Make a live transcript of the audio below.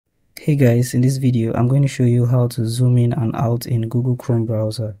Hey guys, in this video I'm going to show you how to zoom in and out in Google Chrome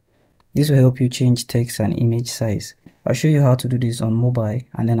browser. This will help you change text and image size. I'll show you how to do this on mobile,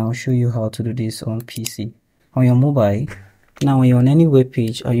 and then I'll show you how to do this on PC. On your mobile, now when you're on any web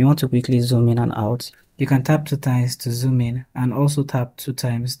page or you want to quickly zoom in and out, you can tap 2 times to zoom in and also tap 2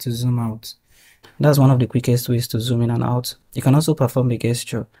 times to zoom out. That's one of the quickest ways to zoom in and out. You can also perform a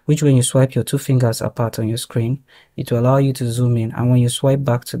gesture, which when you swipe your 2 fingers apart on your screen, it will allow you to zoom in, and when you swipe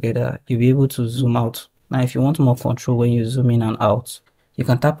back together, you'll be able to zoom out. Now, if you want more control when you zoom in and out, you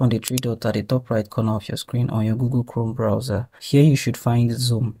can tap on the 3 dots at the top right corner of your screen on your Google Chrome browser. Here you should find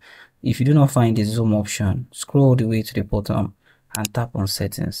zoom. If you do not find the zoom option, scroll all the way to the bottom and tap on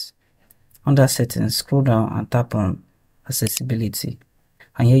settings. Under settings, scroll down and tap on accessibility.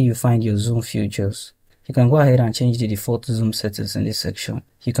 And here you find your zoom features. You can go ahead and change the default zoom settings in this section.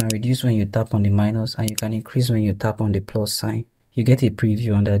 You can reduce when you tap on the minus, and you can increase when you tap on the plus sign. You get a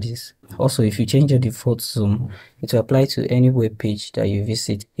preview under this. Also, if you change your default zoom, it will apply to any web page that you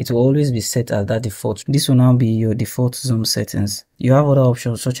visit. It will always be set as that default. This will now be your default zoom settings. You have other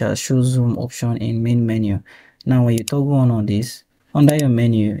options such as show zoom option in main menu. Now when you toggle on this, under your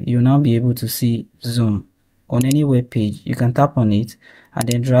menu, you'll now be able to see zoom. On any web page, you can tap on it and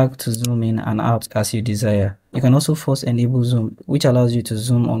then drag to zoom in and out as you desire. You can also force enable zoom, which allows you to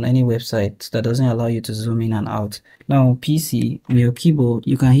zoom on any website that doesn't allow you to zoom in and out. Now on PC, with your keyboard,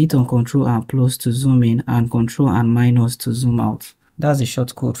 you can hit on Ctrl and plus to zoom in and Ctrl and minus to zoom out. That's the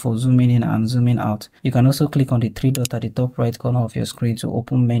shortcut for zooming in and zooming out. You can also click on the 3 dots at the top right corner of your screen to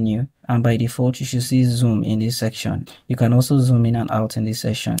open menu, and by default you should see zoom in this section. You can also zoom in and out in this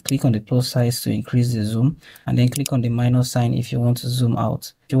section. Click on the plus size to increase the zoom, and then click on the minus sign if you want to zoom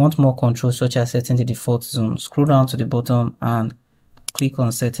out. If you want more control such as setting the default zoom, scroll down to the bottom and click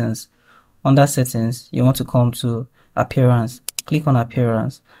on settings. Under settings, you want to come to appearance. Click on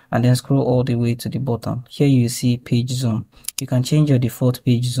appearance and then scroll all the way to the bottom. Here you see page zoom. You can change your default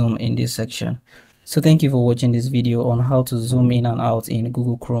page zoom in this section. So thank you for watching this video on how to zoom in and out in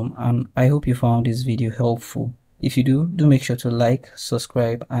Google Chrome, and I hope you found this video helpful. If you do make sure to like,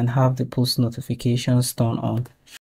 subscribe and have the post notifications turned on.